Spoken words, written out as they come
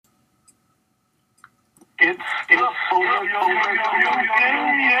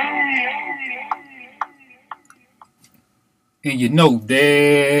And you know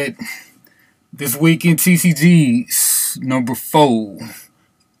that this week in TCGs, number 4,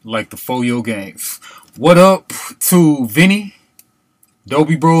 like the Foyo games. What up to Vinny,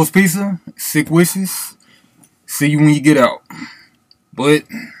 Dobie Bros Pizza, Sick Wishes. See you when you get out. But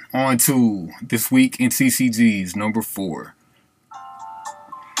on to this week in TCGs, number 4.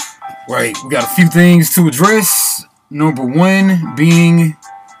 Right, we got a few things to address. Number 1 being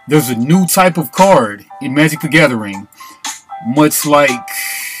there's a new type of card in Magic the Gathering. Much like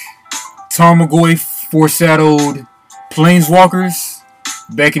Tarmogoyf foreshadowed Planeswalkers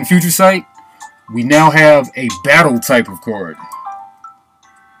back in Future Sight, we now have a battle type of card.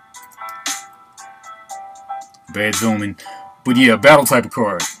 Bad zooming. But yeah, battle type of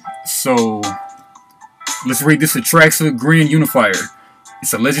card. So, let's read this Atraxa Grand Unifier.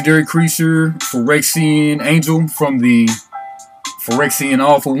 It's a legendary creature, Phyrexian Angel, from the Phyrexian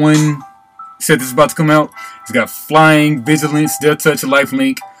All-for-One set that's about to come out. It's got Flying, Vigilance, Death Touch, and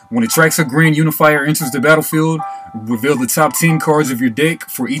Lifelink. When Atraxa Grand Unifier enters the battlefield, reveal the top 10 cards of your deck.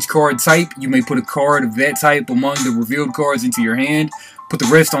 For each card type, you may put a card of that type among the revealed cards into your hand. Put the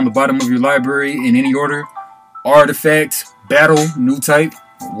rest on the bottom of your library in any order. Artifact, Battle, new type,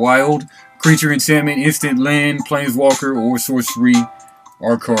 Wild, Creature, Enchantment, Instant, Land, Planeswalker, or Sorcery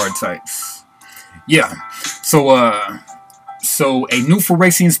are card types. Yeah, so a new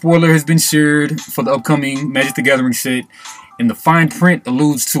Phyrexian spoiler has been shared for the upcoming Magic the Gathering set, and the fine print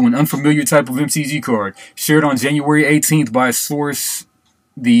alludes to an unfamiliar type of MTG card. Shared on January 18th by a source,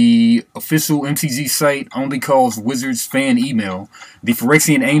 the official MTG site only calls Wizards fan email. The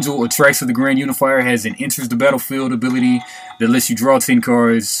Phyrexian Angel Atraxa the Grand Unifier has an enters the battlefield ability that lets you draw 10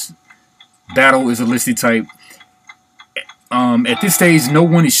 cards. Battle is a listed type. At this stage, no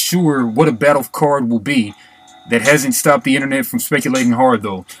one is sure what a battle card will be. That hasn't stopped the internet from speculating hard,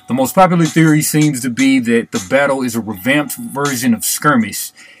 though. The most popular theory seems to be that the battle is a revamped version of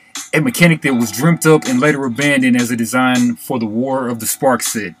Skirmish, a mechanic that was dreamt up and later abandoned as a design for the War of the Spark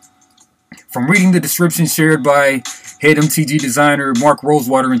set. From reading the description shared by head MTG designer Mark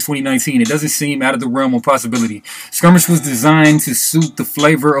Rosewater in 2019, it doesn't seem out of the realm of possibility. Skirmish was designed to suit the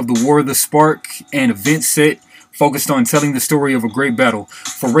flavor of the War of the Spark, an event set focused on telling the story of a great battle.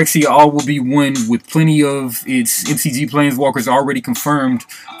 Phyrexia all will be won with plenty of its MTG Planeswalkers already confirmed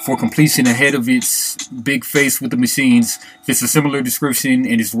for completion ahead of its big face with the machines. Fits a similar description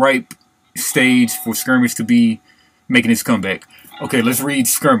and is ripe stage for Skirmish to be making its comeback. Okay, let's read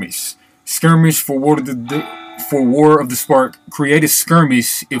Skirmish. Skirmish for War of the Spark. Create a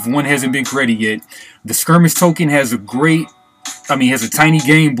Skirmish if one hasn't been created yet. The Skirmish token has a tiny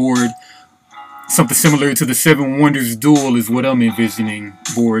game board. Something similar to the Seven Wonders Duel is what I'm envisioning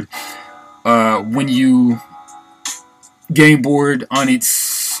board. When you game board on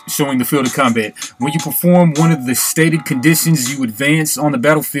its showing the field of combat. When you perform one of the stated conditions, you advance on the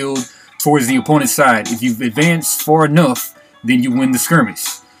battlefield towards the opponent's side. If you've advanced far enough, then you win the skirmish.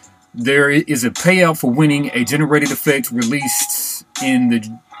 There is a payout for winning a generated effect released in the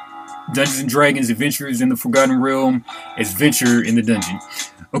Dungeons and Dragons Adventures in the Forgotten Realm as Venture in the Dungeon.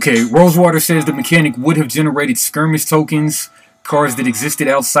 Okay, Rosewater says the mechanic would have generated skirmish tokens, cards that existed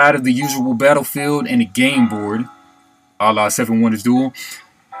outside of the usual battlefield, and a game board, a la Seven Wonders Duel.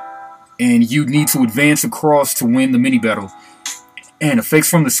 And you'd need to advance across to win the mini-battle. And effects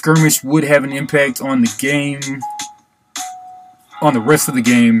from the skirmish would have an impact on the game, on the rest of the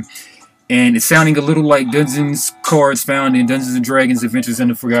game. And it's sounding a little like Dungeons cards found in Dungeons and Dragons Adventures in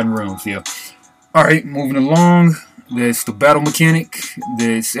the Forgotten Realms, yeah. Alright, moving along. That's the battle mechanic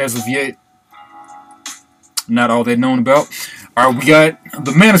that's, as of yet, not all that known about. Alright, we got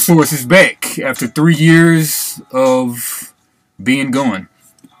the Mana Source is back after 3 years of being gone.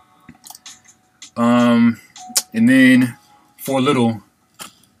 And then for a little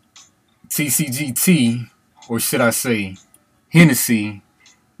TCGT, or should I say Hennessy,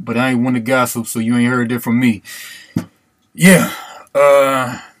 but I ain't one to gossip, so you ain't heard that from me. Yeah,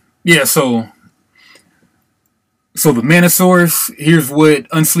 so the Mana Source, here's what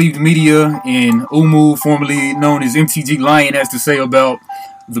Unsleeved Media and Umu, formerly known as MTG Lion, has to say about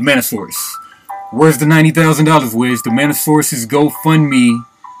the Mana Source. Where's the $90,000, Wedge? The Mana Source's GoFundMe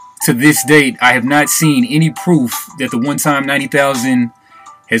to this date, I have not seen any proof that the one-time $90,000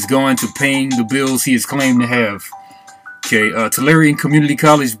 has gone to paying the bills he has claimed to have. Okay, Tolarian Community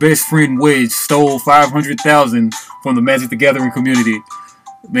College best friend Wedge stole $500,000 from the Magic the Gathering community.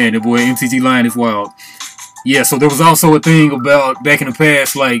 Man, that boy MTG Lion is wild. Yeah, so there was also a thing about back in the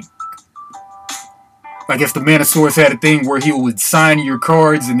past, like I guess the Manosaurus had a thing where he would sign your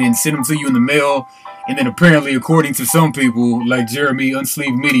cards and then send them to you in the mail. And then apparently, according to some people, like Jeremy,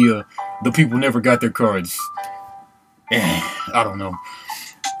 Unsleeved Media, the people never got their cards. I don't know.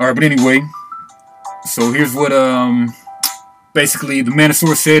 Alright, but anyway. So here's what basically the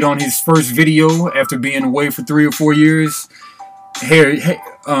Manosaurus said on his first video after being away for 3 or 4 years. Hey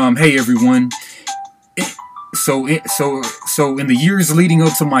everyone. So in the years leading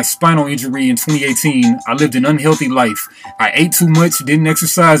up to my spinal injury in 2018, I lived an unhealthy life. I ate too much, didn't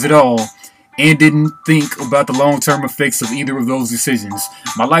exercise at all, and didn't think about the long-term effects of either of those decisions.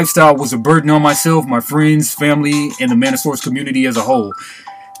 My lifestyle was a burden on myself, my friends, family, and the Manosaurus community as a whole.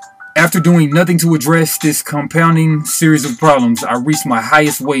 After doing nothing to address this compounding series of problems, I reached my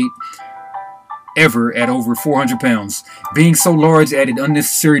highest weight ever at over 400 pounds. Being so large added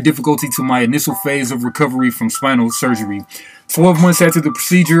unnecessary difficulty to my initial phase of recovery from spinal surgery. 12 months after the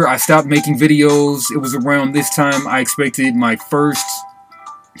procedure, I stopped making videos. It was around this time I expected my first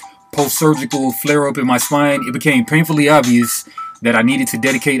post-surgical flare-up in my spine. It became painfully obvious that I needed to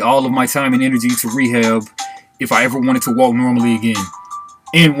dedicate all of my time and energy to rehab if I ever wanted to walk normally again.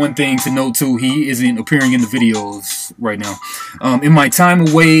 And one thing to note too, he isn't appearing in the videos right now. In my time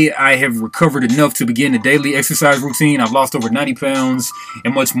away, I have recovered enough to begin a daily exercise routine. I've lost over 90 pounds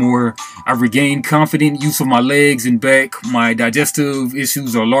and much more. I've regained confident use of my legs and back. My digestive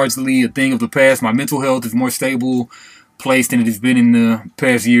issues are largely a thing of the past. My mental health is more stable place than it has been in the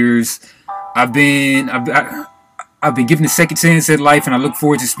past years. I've been given a second chance at life, and I look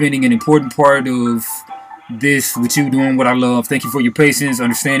forward to spending an important part of this with you doing what I love. Thank you for your patience,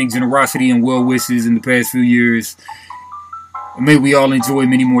 understanding, generosity, and well wishes in the past few years. May we all enjoy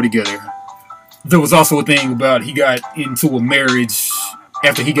many more together. There was also a thing about he got into a marriage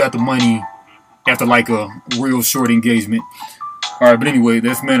after he got the money, after like a real short engagement. Alright, but anyway,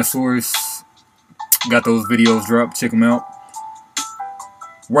 that's Manosaurus. Got those videos dropped. Check them out.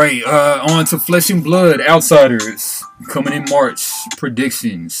 Right, on to Flesh and Blood Outsiders. Coming in March.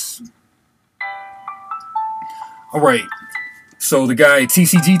 Predictions. Alright, so the guy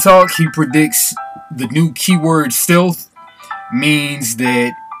TCG Talk, he predicts the new keyword stealth means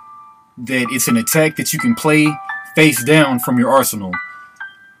that it's an attack that you can play face down from your arsenal.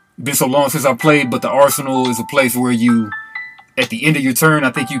 Been so long since I played, but the arsenal is a place where you, at the end of your turn,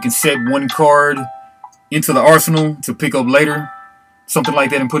 I think you can set one card into the arsenal to pick up later. Something like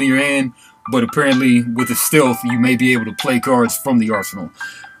that and put in your hand. But apparently with the stealth, you may be able to play cards from the arsenal.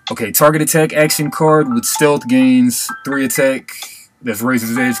 Okay, target attack action card with stealth gains 3 attack. That's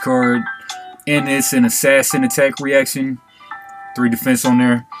Razor's Edge card. And it's an assassin attack reaction. 3 defense on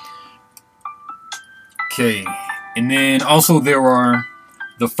there. Okay, and then also there are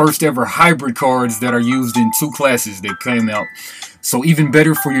the first ever hybrid cards that are used in 2 classes that came out. So even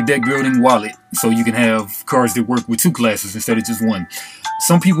better for your deck building wallet. So you can have cards that work with 2 classes instead of just 1.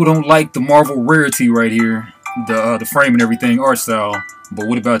 Some people don't like the Marvel rarity right here. The frame and everything, art style. But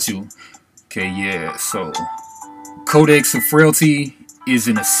what about you? Okay, yeah, so Codex of Frailty is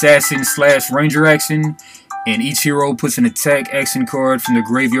an assassin / ranger action, and each hero puts an attack action card from their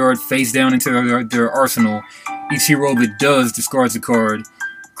graveyard face down into their arsenal. Each hero that does discards a card.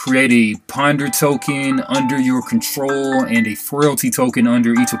 Create a ponder token under your control and a frailty token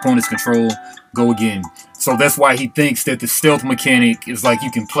under each opponent's control. Go again. So that's why he thinks that the stealth mechanic is like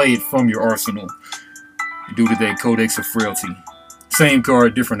you can play it from your arsenal due to that Codex of Frailty. Same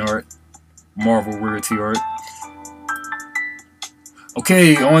card, different art. Marvel rarity art.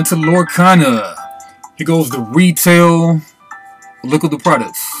 Okay, on to Lorcana. Here goes the retail look of the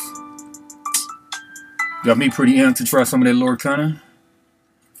products. Got me pretty amped to try some of that Lorcana.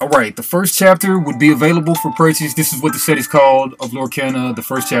 Alright, the first chapter would be available for purchase. This is what the set is called of Lorcana, the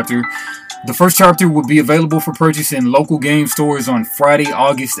first chapter. The first chapter would be available for purchase in local game stores on Friday,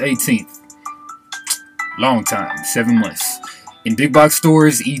 August 18th. Long time, 7 months. In big box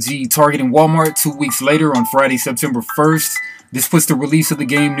stores, e.g. Target and Walmart, 2 weeks later on Friday, September 1st. This puts the release of the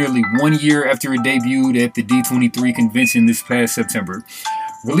game nearly 1 year after it debuted at the D23 convention this past September.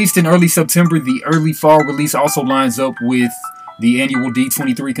 Released in early September, the early fall release also lines up with the annual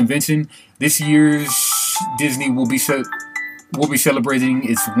D23 convention. This year's Disney will be celebrating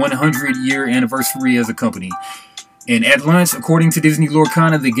its 100-year anniversary as a company. And at launch, according to Disney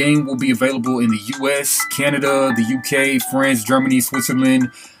Lorcana, the game will be available in the US, Canada, the UK, France, Germany,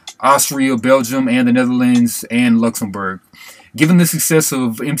 Switzerland, Austria, Belgium, and the Netherlands, and Luxembourg. Given the success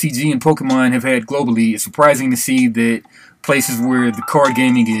of MTG and Pokemon have had globally, it's surprising to see that places where the card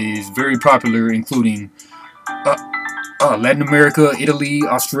gaming is very popular, including Latin America, Italy,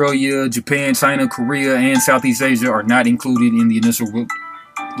 Australia, Japan, China, Korea, and Southeast Asia, are not included in the initial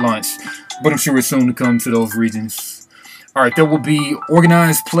launch, but I'm sure it's soon to come to those regions. Alright, there will be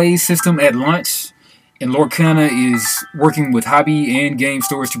organized play system at launch, and Lorcana is working with hobby and game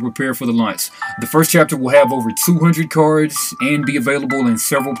stores to prepare for the launch. The first chapter will have over 200 cards and be available in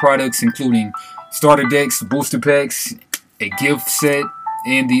several products, including starter decks, booster packs, a gift set,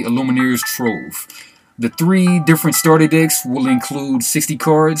 and the Illumineer's Trove. The 3 different starter decks will include 60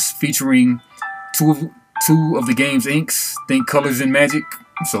 cards featuring two of the game's inks. Think Colors and Magic,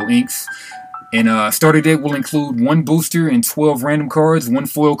 so inks. And starter deck will include 1 booster and 12 random cards, 1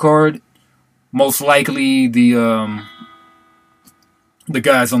 foil card. Most likely the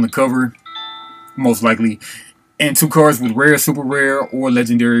guys on the cover, most likely. And 2 cards with rare, super rare, or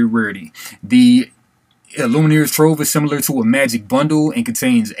legendary rarity. The Illumineer's Trove is similar to a Magic bundle and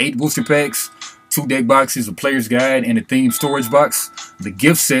contains 8 booster packs, 2 deck boxes, a player's guide, and a themed storage box. The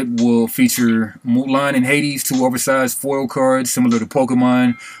gift set will feature Mulan and Hades, 2 oversized foil cards similar to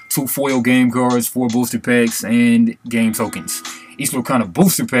Pokemon, 2 foil game cards, 4 booster packs, and game tokens. Each Lorcana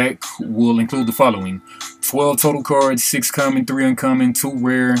booster pack will include the following: 12 total cards, 6 common, 3 uncommon, 2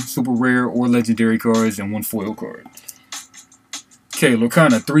 rare, super rare, or legendary cards, and 1 foil card. Okay,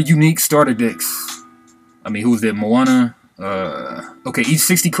 Lorcana, 3 unique starter decks. I mean, who's that? Moana. Okay, each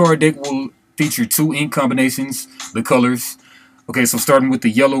 60 card deck will feature 2 ink combinations, the colors. Okay, so starting with the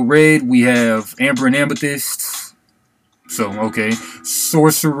yellow-red, we have Amber and Amethyst. So, okay,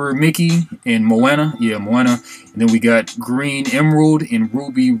 Sorcerer Mickey and Moana. Yeah, Moana. And then we got Green Emerald and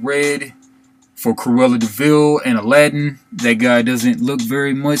Ruby Red for Cruella de Vil and Aladdin. That guy doesn't look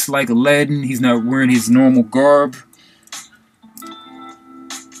very much like Aladdin. He's not wearing his normal garb.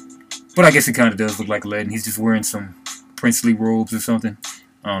 But I guess it kind of does look like Aladdin. He's just wearing some princely robes or something.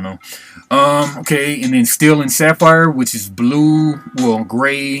 I don't know. Okay, and then Steel and Sapphire, which is blue, well,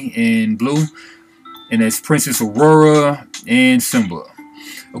 gray and blue. And that's Princess Aurora and Simba.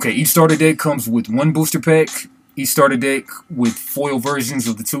 Okay, each starter deck comes with 1 booster pack. Each starter deck with foil versions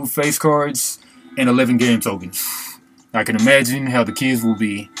of the 2 face cards and 11 game tokens. I can imagine how the kids will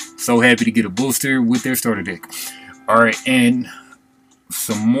be so happy to get a booster with their starter deck. Alright, and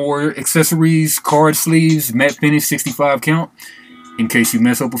some more accessories, card sleeves, matte finish, 65 count. In case you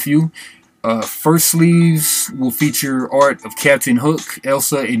mess up a few. First sleeves will feature art of Captain Hook,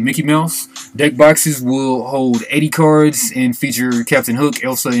 Elsa, and Mickey Mouse. Deck boxes will hold 80 cards and feature Captain Hook,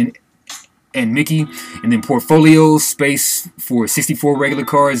 Elsa, and Mickey. And then portfolios, space for 64 regular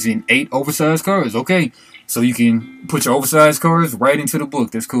cards and 8 oversized cards. Okay, so you can put your oversized cards right into the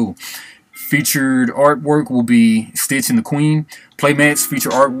book. That's cool. Featured artwork will be Stitch and the Queen. Playmats feature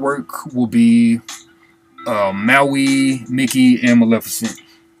artwork will be Maui, Mickey, and Maleficent.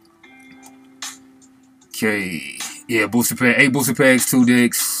 Okay, yeah, booster pack, 8 booster packs, 2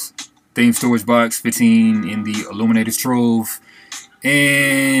 decks, themed storage box, 15 in the Illuminator's Trove,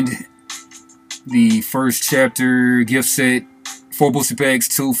 and the first chapter gift set, 4 booster packs,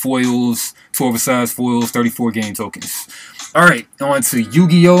 2 foils, 2 oversized foils, 34 game tokens. Alright, on to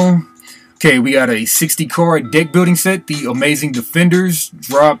Yu-Gi-Oh! Okay, we got a 60 card deck building set. The Amazing Defenders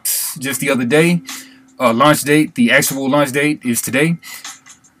dropped just the other day. Launch date, the actual launch date is today.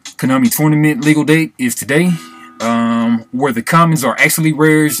 Konami tournament legal date is today. Where the commons are actually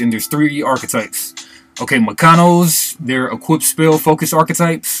rares, and there's 3 archetypes. Okay, Mechanos, they're equipped spell focused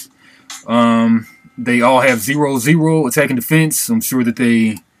archetypes. They all have 0/0 attack and defense. I'm sure that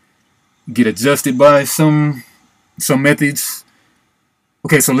they get adjusted by some methods.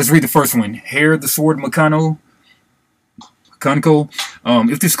 Okay, so let's read the first one. Hair the Sword Mechano.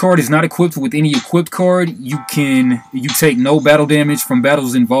 If this card is not equipped with any equipped card, you take no battle damage from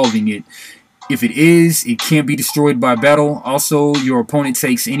battles involving it. If it is, it can't be destroyed by battle. Also, your opponent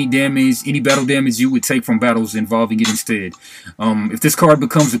takes any battle damage you would take from battles involving it instead. If this card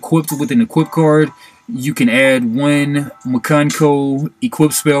becomes equipped with an equipped card, you can add 1 Mekanko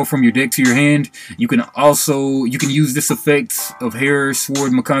equipped spell from your deck to your hand. You can use this effect of Hair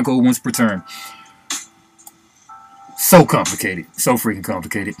Sword Mekanko once per turn. So complicated. So freaking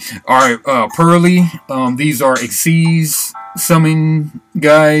complicated. Alright, Pearly. These are Xyz summon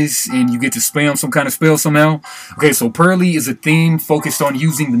guys, and you get to spam some kind of spell somehow. Okay, so Pearly is a theme focused on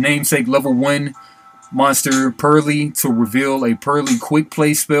using the namesake level 1 monster Pearly to reveal a Pearly quick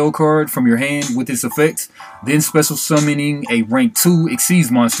play spell card from your hand with this effect. Then special summoning a rank 2 Xyz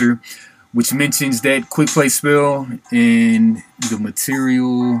monster, which mentions that quick play spell in the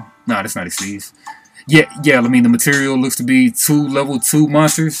material. Nah, that's not Xyz. Yeah, I mean, the material looks to be 2 level 2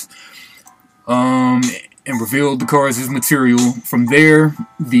 monsters. and reveal the cards as material. From there,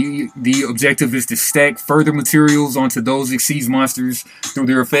 the objective is to stack further materials onto those Exceeds monsters through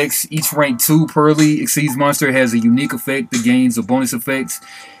their effects. Each rank 2 Pearly Exceeds monster has a unique effect that gains a bonus effect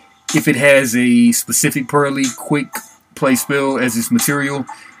if it has a specific Pearly quick play spell as its material.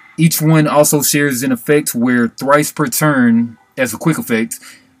 Each one also shares an effect where thrice per turn, as a quick effect,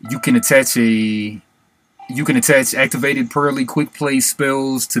 you can attach activated Pearly quick play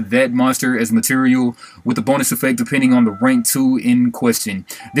spells to that monster as material with a bonus effect depending on the rank 2 in question.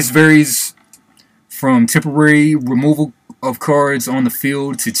 This varies from temporary removal of cards on the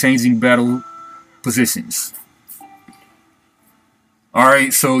field to changing battle positions.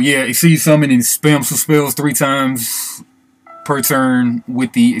 Alright, so yeah, Exceed Summon and spam some spells 3 times per turn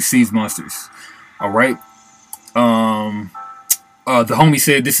with the Exceeds monsters. Alright. The homie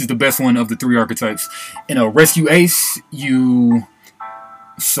said this is the best one of the 3 archetypes. In a Rescue Ace,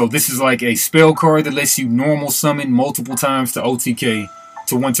 so this is like a spell card that lets you normal summon multiple times to OTK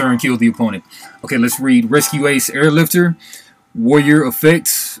to 1 turn kill the opponent. Okay, let's read Rescue Ace Airlifter. Warrior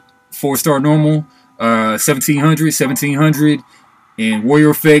effect, 4-star normal, 1700. And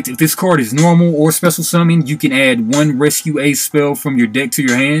Warrior effect, if this card is normal or special summon, you can add 1 Rescue Ace spell from your deck to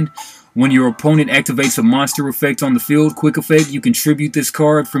your hand. When your opponent activates a monster effect on the field, quick effect, you can tribute this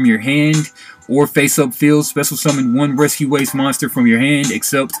card from your hand or face-up field. Special summon 1 Rescue Ace monster from your hand,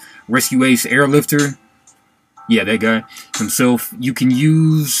 except Rescue Ace Airlifter. Yeah, that guy himself. You can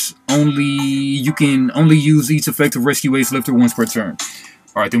only use each effect of Rescue Ace Lifter once per turn.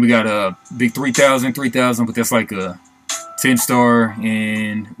 All right, then we got a big 3,000, but that's like a 10-star,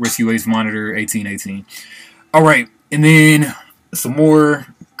 and Rescue Ace Monitor 18. All right, and then some more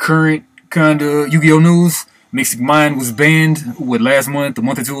current kind of Yu-Gi-Oh news. Mystic Mind was banned last month, a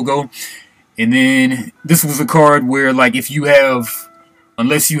month or 2 ago. And then this was a card where, like,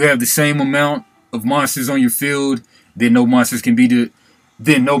 unless you have the same amount of monsters on your field, then no monsters can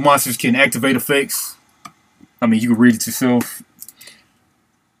activate effects. I mean, you can read it yourself.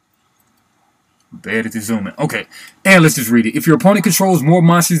 Bad at the zooming. Okay, and let's just read it. If your opponent controls more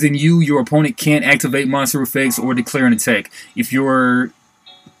monsters than you, your opponent can't activate monster effects or declare an attack. If you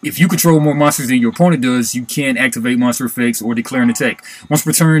control more monsters than your opponent does, you can't activate monster effects or declare an attack. Once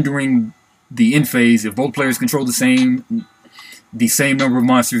per turn during the end phase, if both players control the same number of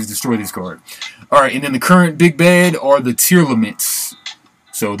monsters, destroy this card. Alright, and then the current big bad are the Tearlaments.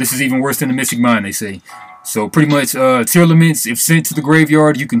 So this is even worse than the Mystic Mind, they say. So pretty much, Tearlaments, if sent to the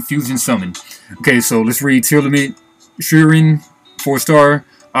graveyard, you can fusion summon. Okay, so let's read Tearlament Shirin, 4-star,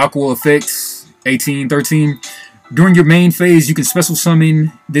 Aqua effects, 18. During your main phase, you can special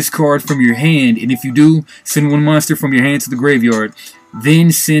summon this card from your hand, and if you do, send 1 monster from your hand to the graveyard.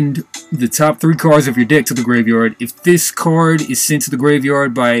 Then send the top 3 cards of your deck to the graveyard. If this card is sent to the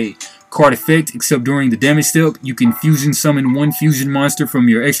graveyard by card effect, except during the damage step, you can fusion summon 1 fusion monster from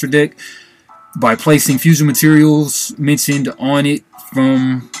your extra deck by placing fusion materials mentioned on it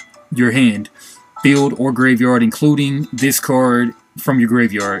from your hand, field, or graveyard, including this card from your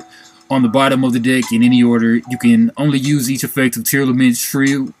graveyard. On the bottom of the deck, in any order, you can only use each effect of Tearlament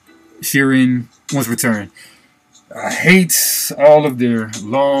Shirin once per turn. I hate all of their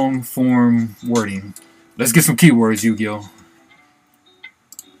long form wording. Let's get some keywords, Yu-Gi-Oh!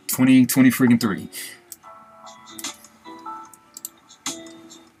 20 freaking 3.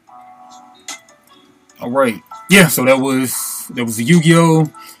 Alright. Yeah, so that was the Yu-Gi-Oh!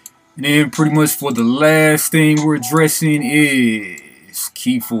 And then pretty much for the last thing we're addressing is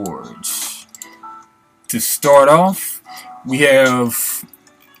Keyforge. To start off, we have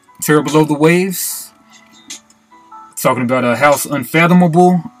Terror Below the Waves. Talking about a House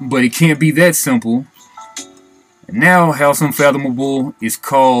Unfathomable, but it can't be that simple. And now House Unfathomable is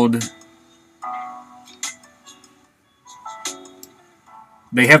called...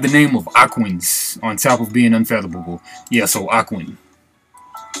 They have the name of Aquins on top of being unfathomable. Yeah, so Aquin.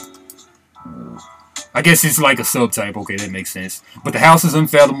 I guess it's like a subtype. Okay, that makes sense. But the house is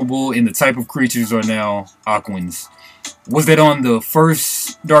unfathomable, and the type of creatures are now Aquins. Was that on the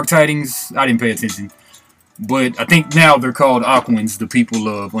first Dark Tidings? I didn't pay attention. But I think now they're called Aquins, the people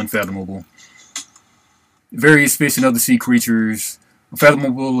of Unfathomable. Various fish and other sea creatures.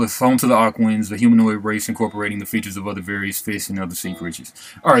 Unfathomable is home to the Aquins, a humanoid race incorporating the features of other various fish and other sea creatures.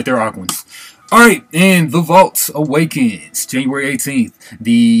 Alright, they're Aquins. Alright, and the Vault awakens January 18th.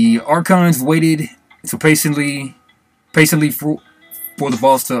 The Archons waited so patiently for the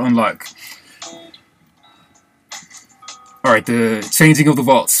vaults to unlock. Alright, the changing of the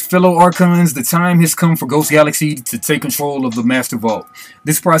vaults. Fellow Archons, the time has come for Ghost Galaxy to take control of the Master Vault.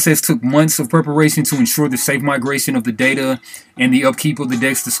 This process took months of preparation to ensure the safe migration of the data and the upkeep of the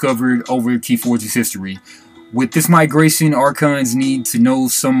decks discovered over Keyforge's history. With this migration, Archons need to know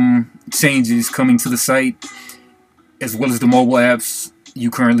some changes coming to the site, as well as the mobile apps you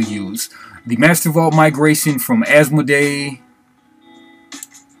currently use. The Master Vault migration from Asmodee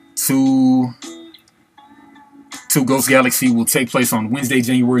to Ghost Galaxy will take place on Wednesday,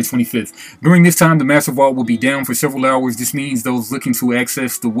 January 25th. During this time, the Master Vault will be down for several hours. This means those looking to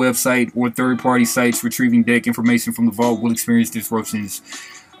access the website or third-party sites retrieving deck information from the vault will experience disruptions.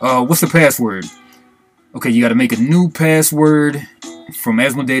 What's the password? Okay, you got to make a new password. From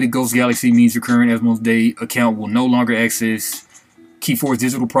Asmodee to Ghost Galaxy means your current Asmodee account will no longer access Keyforge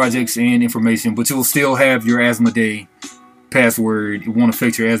digital projects and information, but you'll still have your Asmodee password. It won't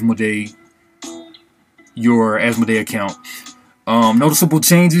affect your Asmodee account. Noticeable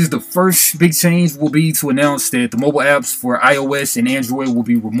changes. The first big change will be to announce that the mobile apps for iOS and Android will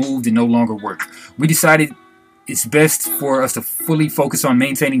be removed and no longer work. We decided it's best for us to fully focus on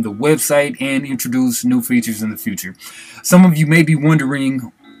maintaining the website and introduce new features in the future. Some of you may be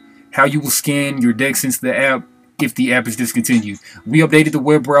wondering how you will scan your decks into the app if the app is discontinued. We updated the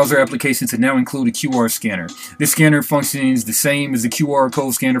web browser application to now include a QR scanner. This scanner functions the same as the QR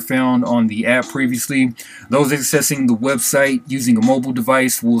code scanner found on the app previously. Those accessing the website using a mobile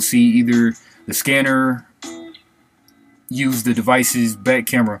device will see either the scanner use the device's back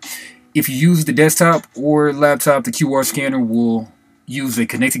camera. If you use the desktop or laptop, the QR scanner will use a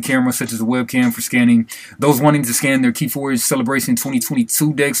connected camera such as a webcam for scanning. Those wanting to scan their Keyforge Celebration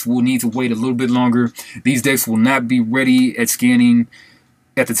 2022 decks will need to wait a little bit longer. These decks will not be ready at scanning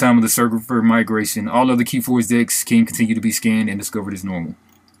at the time of the server migration. All other Keyforge decks can continue to be scanned and discovered as normal.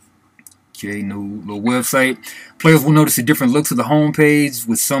 Okay, new little website. Players will notice a different look to the home page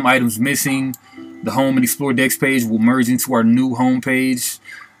with some items missing. The home and explore decks page will merge into our new home page.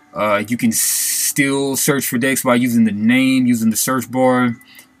 You can still search for decks by using the name, using the search bar.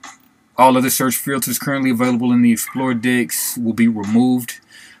 All other search filters currently available in the Explore decks will be removed.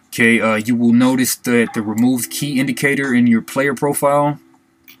 Okay, you will notice that the removed key indicator in your player profile.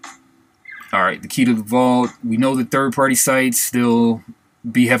 Alright, the key to the vault. We know that third-party sites, they'll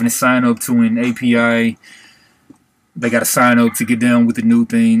be having to sign up to an API. They got to sign up to get down with the new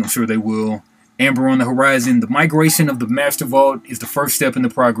thing. I'm sure they will. Amber on the horizon. The migration of the Master Vault is the first step in the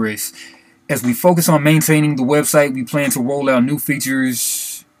progress. As we focus on maintaining the website, we plan to roll out new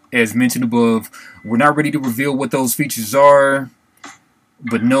features as mentioned above. We're not ready to reveal what those features are,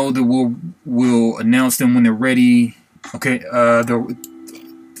 but know that we'll announce them when they're ready. Okay, there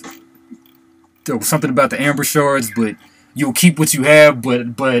was something about the Amber Shards, but you'll keep what you have,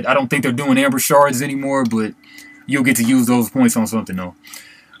 but I don't think they're doing Amber Shards anymore, but you'll get to use those points on something though.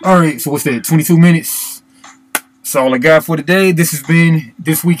 Alright, so what's that? 22 minutes. That's all I got for today. This has been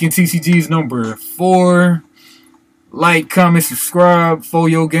This Week in TCGs number 4. Like, comment, subscribe,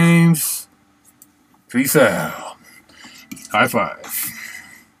 Folio Games. Peace out. High five.